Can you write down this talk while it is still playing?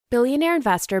Billionaire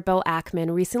investor Bill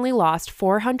Ackman recently lost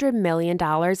 $400 million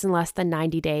in less than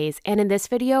 90 days, and in this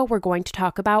video, we're going to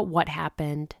talk about what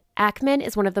happened. Ackman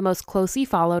is one of the most closely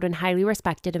followed and highly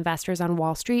respected investors on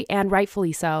Wall Street, and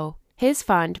rightfully so. His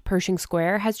fund, Pershing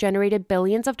Square, has generated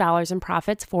billions of dollars in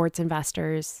profits for its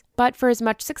investors. But for as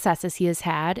much success as he has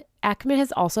had, Ackman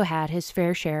has also had his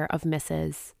fair share of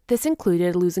misses. This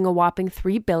included losing a whopping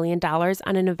 $3 billion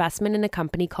on an investment in a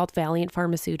company called Valeant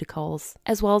Pharmaceuticals,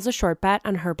 as well as a short bet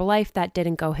on Herbalife that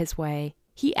didn't go his way.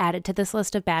 He added to this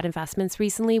list of bad investments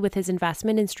recently with his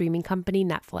investment in streaming company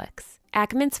Netflix.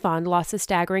 Ackman's fund lost a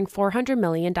staggering $400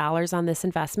 million on this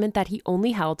investment that he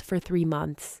only held for 3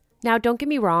 months. Now, don't get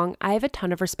me wrong, I have a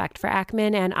ton of respect for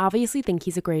Ackman and obviously think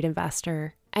he's a great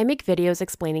investor. I make videos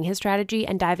explaining his strategy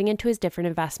and diving into his different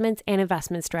investments and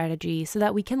investment strategy so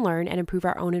that we can learn and improve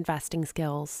our own investing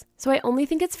skills. So I only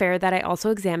think it's fair that I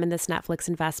also examine this Netflix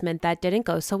investment that didn't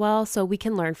go so well so we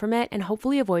can learn from it and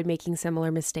hopefully avoid making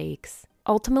similar mistakes.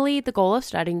 Ultimately, the goal of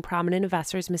studying prominent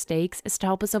investors' mistakes is to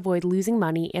help us avoid losing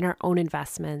money in our own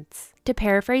investments. To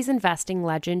paraphrase investing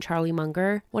legend Charlie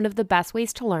Munger, one of the best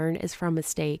ways to learn is from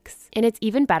mistakes. And it's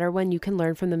even better when you can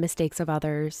learn from the mistakes of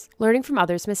others. Learning from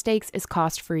others' mistakes is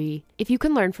cost-free. If you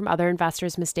can learn from other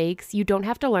investors' mistakes, you don't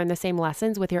have to learn the same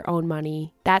lessons with your own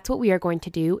money. That's what we are going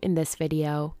to do in this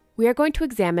video. We are going to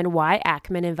examine why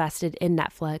Ackman invested in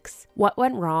Netflix, what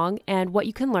went wrong, and what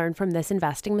you can learn from this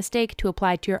investing mistake to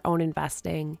apply to your own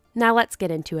investing. Now let's get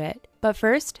into it. But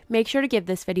first, make sure to give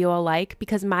this video a like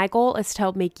because my goal is to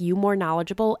help make you more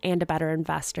knowledgeable and a better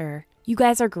investor. You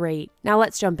guys are great. Now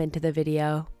let's jump into the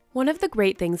video. One of the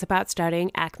great things about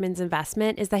studying Ackman's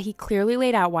investment is that he clearly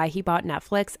laid out why he bought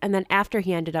Netflix, and then after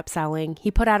he ended up selling, he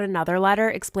put out another letter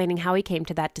explaining how he came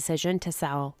to that decision to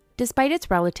sell. Despite its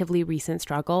relatively recent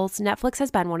struggles, Netflix has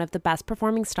been one of the best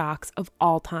performing stocks of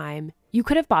all time. You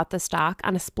could have bought the stock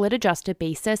on a split-adjusted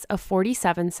basis of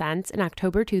 47 cents in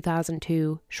October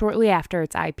 2002, shortly after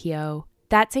its IPO.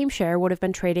 That same share would have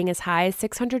been trading as high as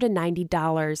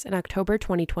 $690 in October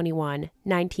 2021,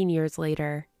 19 years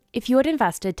later. If you had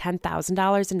invested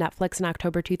 $10,000 in Netflix in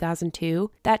October 2002,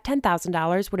 that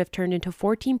 $10,000 would have turned into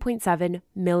 $14.7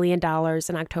 million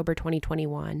in October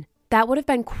 2021. That would have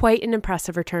been quite an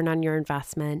impressive return on your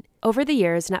investment. Over the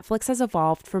years, Netflix has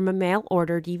evolved from a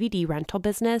mail-order DVD rental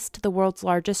business to the world's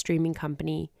largest streaming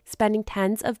company, spending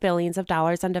tens of billions of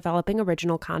dollars on developing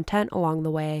original content along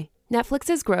the way.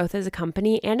 Netflix's growth as a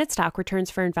company and its stock returns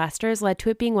for investors led to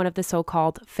it being one of the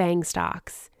so-called FANG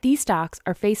stocks. These stocks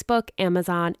are Facebook,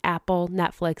 Amazon, Apple,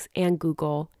 Netflix, and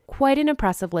Google. Quite an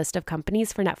impressive list of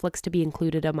companies for Netflix to be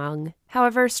included among.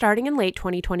 However, starting in late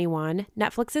 2021,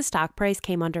 Netflix's stock price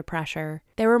came under pressure.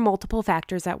 There were multiple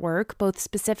factors at work, both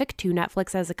specific to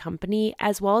Netflix as a company,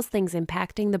 as well as things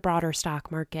impacting the broader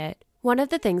stock market. One of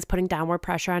the things putting downward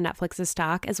pressure on Netflix's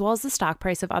stock, as well as the stock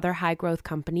price of other high-growth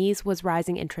companies, was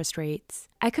rising interest rates.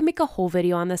 I could make a whole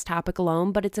video on this topic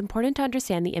alone, but it's important to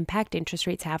understand the impact interest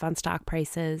rates have on stock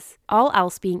prices. All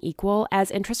else being equal, as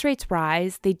interest rates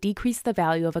rise, they decrease the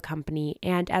value of a company,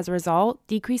 and as a result,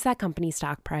 decrease that company's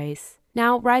stock price.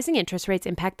 Now, rising interest rates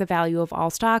impact the value of all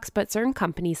stocks, but certain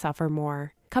companies suffer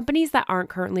more. Companies that aren't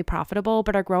currently profitable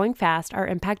but are growing fast are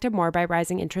impacted more by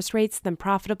rising interest rates than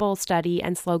profitable, steady,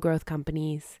 and slow growth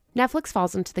companies. Netflix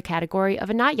falls into the category of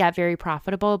a not yet very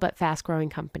profitable but fast-growing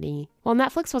company. While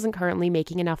Netflix wasn't currently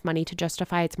making enough money to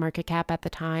justify its market cap at the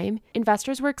time,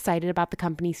 investors were excited about the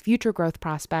company's future growth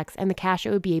prospects and the cash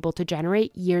it would be able to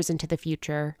generate years into the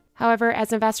future. However,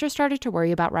 as investors started to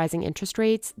worry about rising interest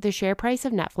rates, the share price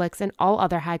of Netflix and all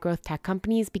other high-growth tech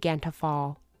companies began to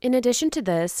fall. In addition to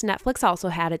this, Netflix also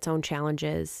had its own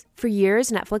challenges. For years,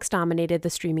 Netflix dominated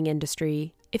the streaming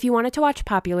industry. If you wanted to watch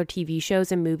popular TV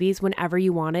shows and movies whenever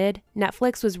you wanted,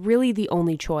 Netflix was really the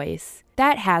only choice.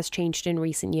 That has changed in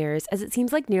recent years, as it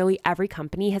seems like nearly every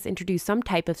company has introduced some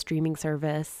type of streaming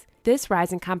service. This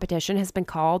rise in competition has been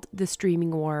called the streaming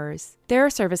wars. There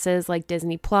are services like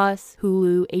Disney+,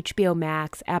 Hulu, HBO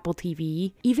Max, Apple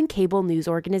TV, even cable news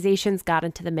organizations got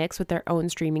into the mix with their own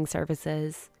streaming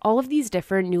services. All of these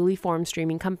different newly formed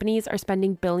streaming companies are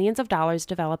spending billions of dollars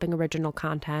developing original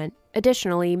content.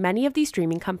 Additionally, many of these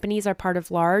streaming companies are part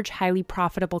of large, highly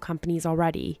profitable companies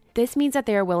already. This means that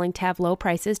they are willing to have low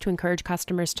prices to encourage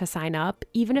customers to sign up,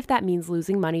 even if that means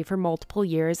losing money for multiple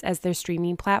years as their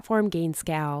streaming platform gains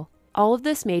scale. All of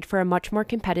this made for a much more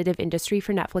competitive industry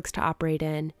for Netflix to operate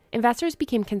in. Investors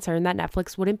became concerned that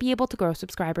Netflix wouldn't be able to grow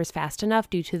subscribers fast enough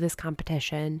due to this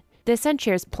competition. This sent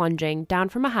shares plunging, down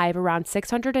from a high of around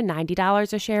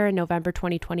 $690 a share in November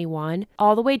 2021,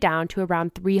 all the way down to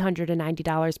around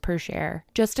 $390 per share,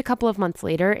 just a couple of months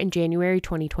later in January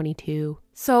 2022.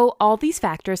 So all these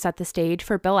factors set the stage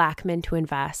for Bill Ackman to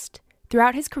invest.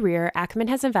 Throughout his career, Ackman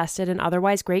has invested in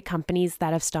otherwise great companies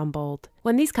that have stumbled.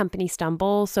 When these companies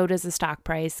stumble, so does the stock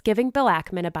price, giving Bill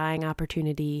Ackman a buying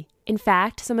opportunity. In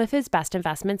fact, some of his best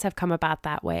investments have come about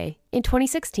that way. In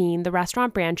 2016, the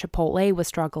restaurant brand Chipotle was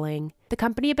struggling. The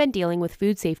company had been dealing with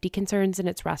food safety concerns in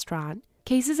its restaurant.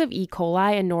 Cases of E.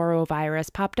 coli and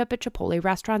norovirus popped up at Chipotle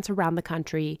restaurants around the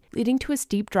country, leading to a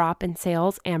steep drop in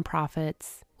sales and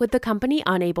profits. With the company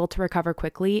unable to recover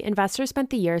quickly, investors spent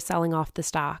the year selling off the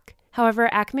stock. However,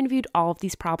 Ackman viewed all of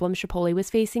these problems Chipotle was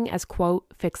facing as, quote,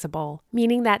 fixable,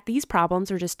 meaning that these problems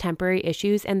were just temporary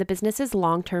issues and the business's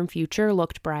long-term future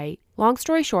looked bright. Long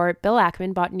story short, Bill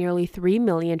Ackman bought nearly 3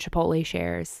 million Chipotle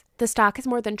shares. The stock has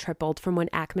more than tripled from when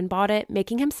Ackman bought it,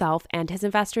 making himself and his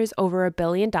investors over $1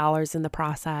 billion in the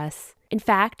process. In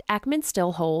fact, Ackman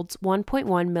still holds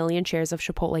 1.1 million shares of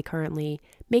Chipotle currently,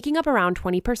 making up around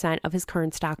 20% of his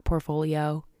current stock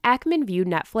portfolio. Ackman viewed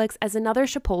Netflix as another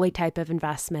Chipotle type of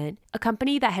investment, a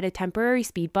company that had a temporary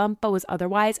speed bump but was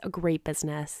otherwise a great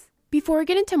business. Before we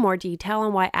get into more detail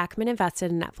on why Ackman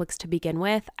invested in Netflix to begin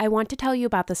with, I want to tell you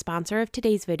about the sponsor of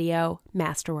today's video,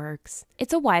 Masterworks.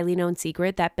 It's a widely known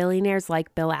secret that billionaires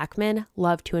like Bill Ackman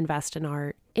love to invest in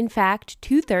art. In fact,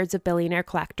 2/3 of billionaire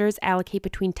collectors allocate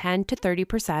between 10 to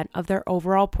 30% of their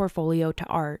overall portfolio to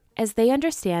art, as they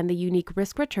understand the unique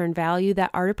risk-return value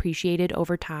that art appreciated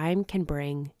over time can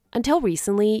bring. Until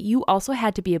recently, you also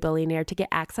had to be a billionaire to get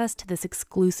access to this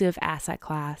exclusive asset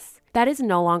class. That is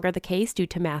no longer the case due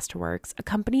to Masterworks, a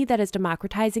company that is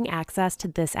democratizing access to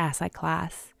this asset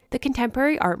class. The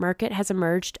contemporary art market has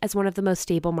emerged as one of the most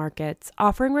stable markets,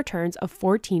 offering returns of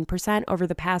 14% over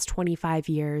the past 25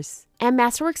 years. And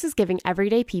Masterworks is giving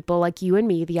everyday people like you and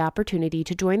me the opportunity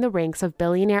to join the ranks of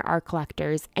billionaire art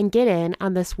collectors and get in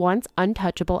on this once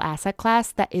untouchable asset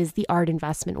class that is the art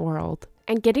investment world.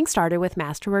 And getting started with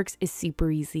Masterworks is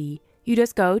super easy. You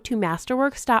just go to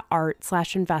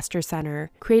masterworks.art/investor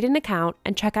center, create an account,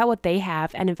 and check out what they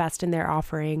have and invest in their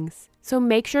offerings. So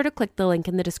make sure to click the link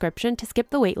in the description to skip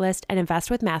the waitlist and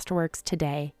invest with Masterworks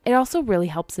today. It also really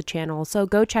helps the channel, so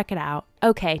go check it out.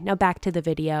 Okay, now back to the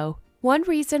video. One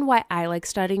reason why I like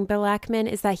studying Bill Ackman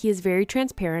is that he is very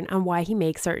transparent on why he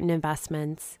makes certain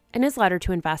investments. In his letter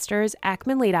to investors,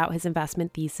 Ackman laid out his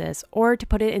investment thesis, or to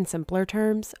put it in simpler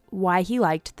terms, why he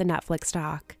liked the Netflix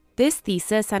stock. This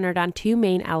thesis centered on two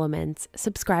main elements: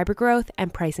 subscriber growth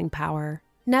and pricing power.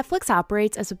 Netflix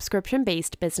operates a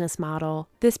subscription-based business model.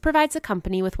 This provides a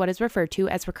company with what is referred to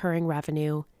as recurring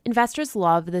revenue. Investors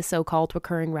love the so-called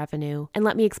recurring revenue, and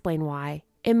let me explain why.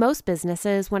 In most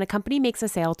businesses, when a company makes a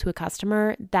sale to a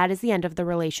customer, that is the end of the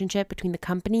relationship between the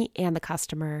company and the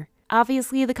customer.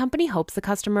 Obviously, the company hopes the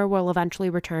customer will eventually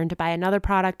return to buy another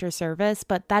product or service,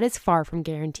 but that is far from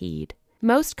guaranteed.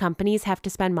 Most companies have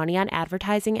to spend money on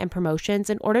advertising and promotions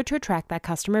in order to attract that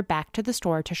customer back to the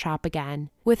store to shop again.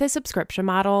 With a subscription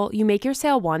model, you make your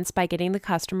sale once by getting the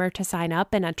customer to sign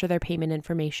up and enter their payment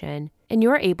information, and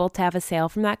you're able to have a sale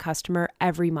from that customer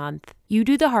every month. You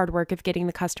do the hard work of getting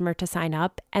the customer to sign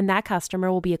up, and that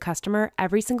customer will be a customer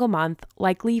every single month,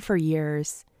 likely for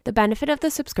years. The benefit of the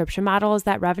subscription model is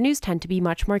that revenues tend to be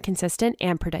much more consistent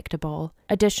and predictable.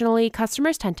 Additionally,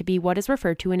 customers tend to be what is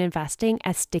referred to in investing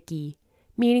as sticky,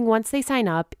 meaning once they sign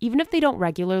up, even if they don't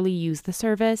regularly use the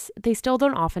service, they still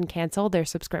don't often cancel their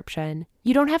subscription.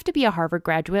 You don't have to be a Harvard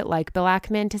graduate like Bill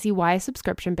Ackman to see why a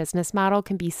subscription business model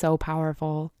can be so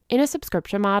powerful. In a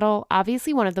subscription model,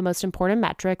 obviously one of the most important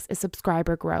metrics is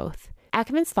subscriber growth.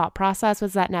 Ackman's thought process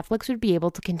was that Netflix would be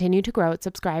able to continue to grow its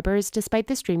subscribers despite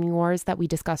the streaming wars that we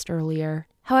discussed earlier.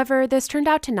 However, this turned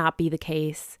out to not be the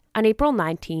case. On April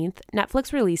 19th,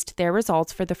 Netflix released their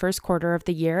results for the first quarter of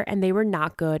the year, and they were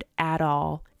not good at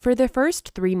all. For the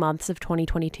first 3 months of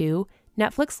 2022,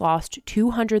 Netflix lost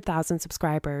 200,000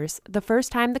 subscribers, the first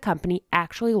time the company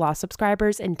actually lost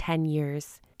subscribers in 10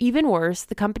 years. Even worse,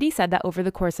 the company said that over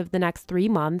the course of the next 3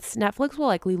 months, Netflix will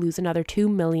likely lose another 2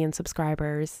 million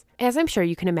subscribers. As I'm sure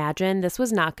you can imagine, this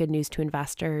was not good news to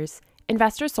investors.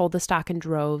 Investors sold the stock in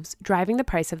droves, driving the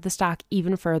price of the stock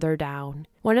even further down.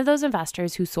 One of those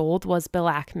investors who sold was Bill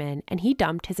Ackman, and he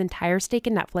dumped his entire stake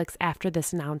in Netflix after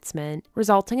this announcement,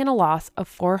 resulting in a loss of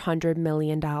 $400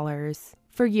 million.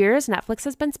 For years, Netflix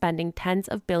has been spending tens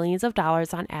of billions of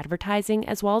dollars on advertising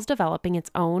as well as developing its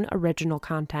own original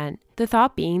content. The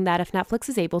thought being that if Netflix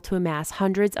is able to amass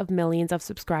hundreds of millions of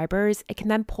subscribers, it can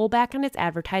then pull back on its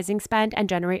advertising spend and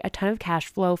generate a ton of cash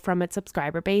flow from its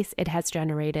subscriber base it has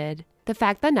generated. The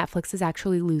fact that Netflix is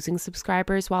actually losing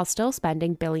subscribers while still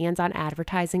spending billions on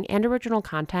advertising and original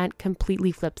content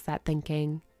completely flips that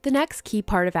thinking. The next key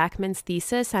part of Ackman's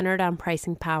thesis centered on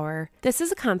pricing power. This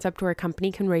is a concept where a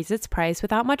company can raise its price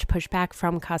without much pushback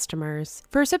from customers.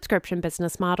 For subscription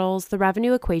business models, the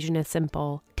revenue equation is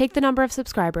simple. Take the number of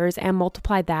subscribers and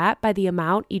multiply that by the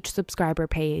amount each subscriber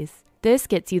pays. This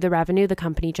gets you the revenue the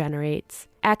company generates.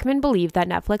 Ackman believed that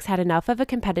Netflix had enough of a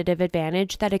competitive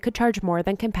advantage that it could charge more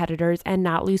than competitors and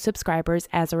not lose subscribers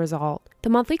as a result. The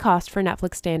monthly cost for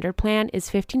Netflix standard plan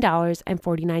is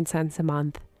 $15.49 a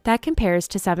month. That compares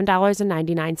to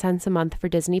 $7.99 a month for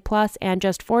Disney Plus and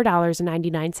just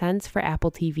 $4.99 for Apple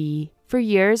TV. For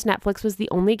years, Netflix was the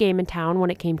only game in town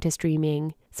when it came to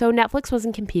streaming. So Netflix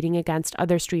wasn't competing against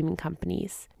other streaming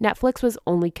companies. Netflix was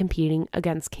only competing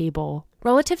against cable.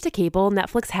 Relative to cable,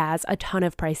 Netflix has a ton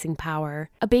of pricing power.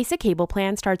 A basic cable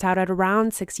plan starts out at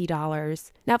around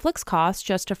 $60. Netflix costs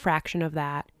just a fraction of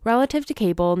that. Relative to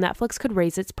cable, Netflix could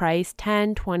raise its price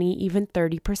 10, 20, even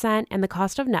 30%, and the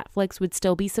cost of Netflix would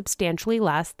still be substantially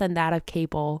less than that of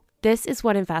cable. This is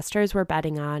what investors were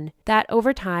betting on, that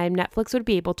over time, Netflix would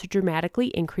be able to dramatically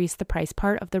increase the price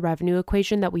part of the revenue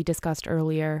equation that we discussed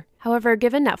earlier. However,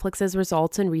 given Netflix's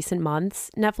results in recent months,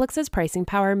 Netflix's pricing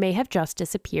power may have just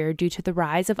disappeared due to the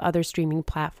rise of other streaming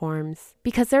platforms.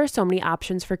 Because there are so many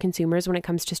options for consumers when it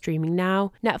comes to streaming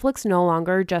now, Netflix no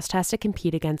longer just has to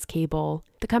compete against cable.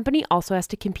 The company also has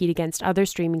to compete against other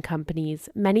streaming companies,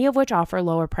 many of which offer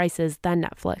lower prices than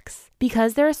Netflix.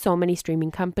 Because there are so many streaming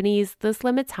companies, this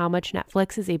limits how much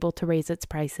Netflix is able to raise its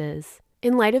prices.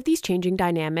 In light of these changing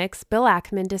dynamics, Bill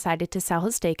Ackman decided to sell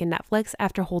his stake in Netflix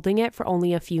after holding it for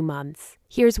only a few months.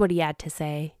 Here's what he had to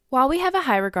say. While we have a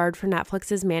high regard for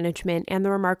Netflix's management and the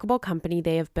remarkable company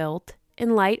they have built,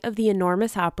 in light of the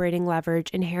enormous operating leverage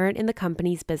inherent in the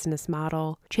company's business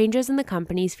model, changes in the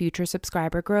company's future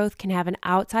subscriber growth can have an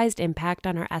outsized impact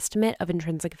on our estimate of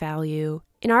intrinsic value.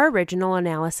 In our original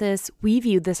analysis, we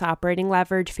viewed this operating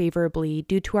leverage favorably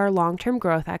due to our long-term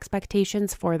growth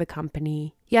expectations for the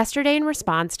company. Yesterday, in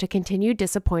response to continued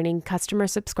disappointing customer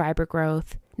subscriber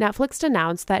growth, Netflix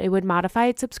announced that it would modify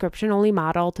its subscription-only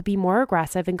model to be more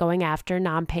aggressive in going after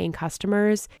non-paying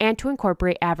customers and to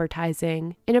incorporate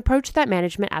advertising, an approach that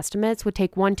management estimates would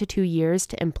take 1 to 2 years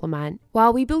to implement.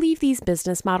 While we believe these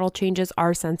business model changes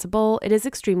are sensible, it is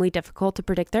extremely difficult to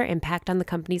predict their impact on the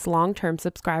company's long-term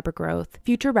subscriber growth,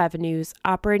 future revenues,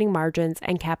 operating margins,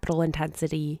 and capital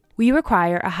intensity. We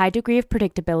require a high degree of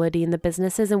predictability in the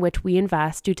businesses in which we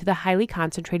invest due to the highly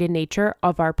concentrated nature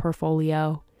of our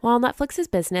portfolio. While Netflix's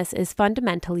business is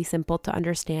fundamentally simple to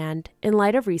understand, in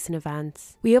light of recent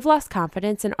events, we have lost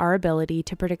confidence in our ability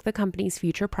to predict the company's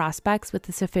future prospects with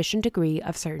a sufficient degree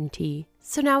of certainty.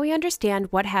 So now we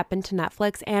understand what happened to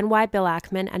Netflix and why Bill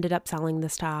Ackman ended up selling the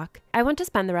stock. I want to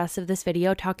spend the rest of this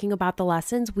video talking about the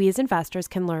lessons we as investors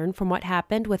can learn from what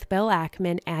happened with Bill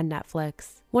Ackman and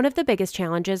Netflix. One of the biggest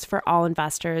challenges for all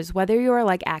investors, whether you are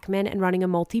like Ackman and running a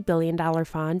multi-billion-dollar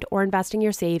fund or investing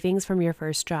your savings from your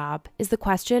first job, is the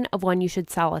question of when you should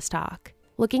sell a stock.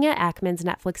 Looking at Ackman's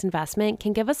Netflix investment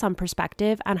can give us some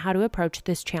perspective on how to approach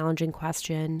this challenging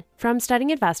question. From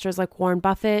studying investors like Warren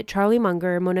Buffett, Charlie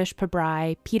Munger, Mohnish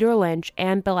Pabrai, Peter Lynch,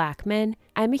 and Bill Ackman,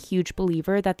 I'm a huge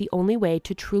believer that the only way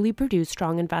to truly produce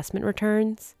strong investment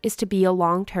returns is to be a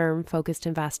long-term focused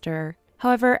investor.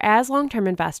 However, as long-term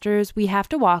investors, we have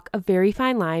to walk a very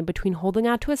fine line between holding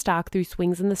onto a stock through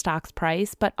swings in the stock's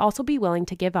price, but also be willing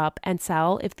to give up and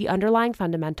sell if the underlying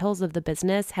fundamentals of the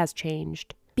business has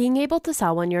changed. Being able to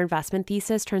sell when your investment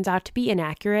thesis turns out to be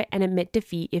inaccurate and admit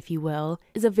defeat, if you will,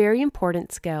 is a very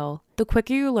important skill. The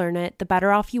quicker you learn it, the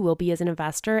better off you will be as an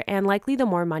investor and likely the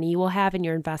more money you will have in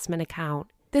your investment account.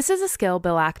 This is a skill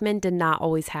Bill Ackman did not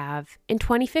always have. In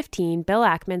 2015, Bill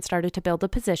Ackman started to build a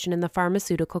position in the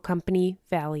pharmaceutical company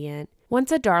Valeant.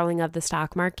 Once a darling of the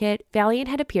stock market, Valeant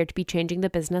had appeared to be changing the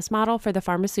business model for the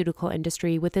pharmaceutical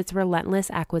industry with its relentless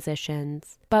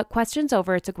acquisitions. But questions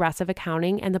over its aggressive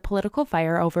accounting and the political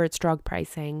fire over its drug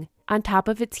pricing, on top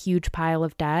of its huge pile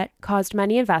of debt, caused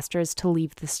many investors to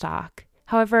leave the stock.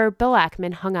 However, Bill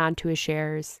Ackman hung on to his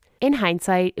shares. In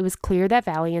hindsight, it was clear that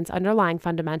Valeant's underlying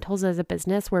fundamentals as a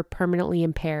business were permanently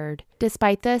impaired.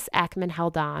 Despite this, Ackman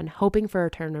held on, hoping for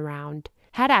a turnaround.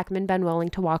 Had Ackman been willing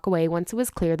to walk away once it was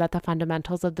clear that the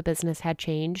fundamentals of the business had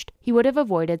changed, he would have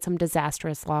avoided some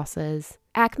disastrous losses.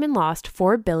 Ackman lost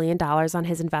 $4 billion on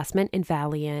his investment in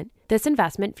Valeant. This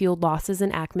investment fueled losses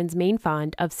in Ackman's main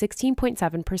fund of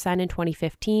 16.7% in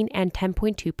 2015 and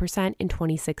 10.2% in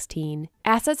 2016.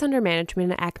 Assets under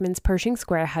management at Ackman's Pershing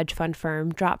Square hedge fund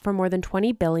firm dropped from more than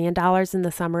 $20 billion in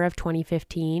the summer of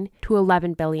 2015 to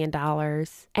 $11 billion,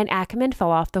 and Ackman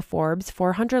fell off the Forbes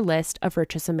 400 list of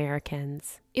richest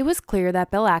Americans. It was clear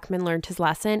that Bill Ackman learned his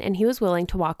lesson, and he was willing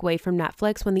to walk away from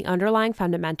Netflix when the underlying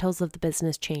fundamentals of the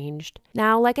business changed.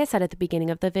 Now, like I said at the beginning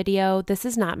of the video, this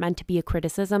is not meant to be a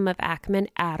criticism of Ackman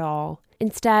at all.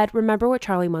 Instead, remember what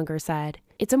Charlie Munger said.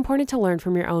 It's important to learn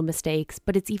from your own mistakes,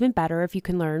 but it's even better if you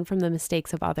can learn from the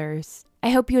mistakes of others. I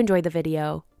hope you enjoyed the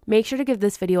video. Make sure to give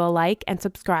this video a like and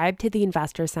subscribe to the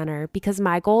Investor Center, because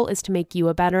my goal is to make you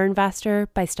a better investor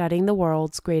by studying the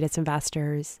world's greatest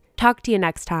investors. Talk to you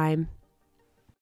next time.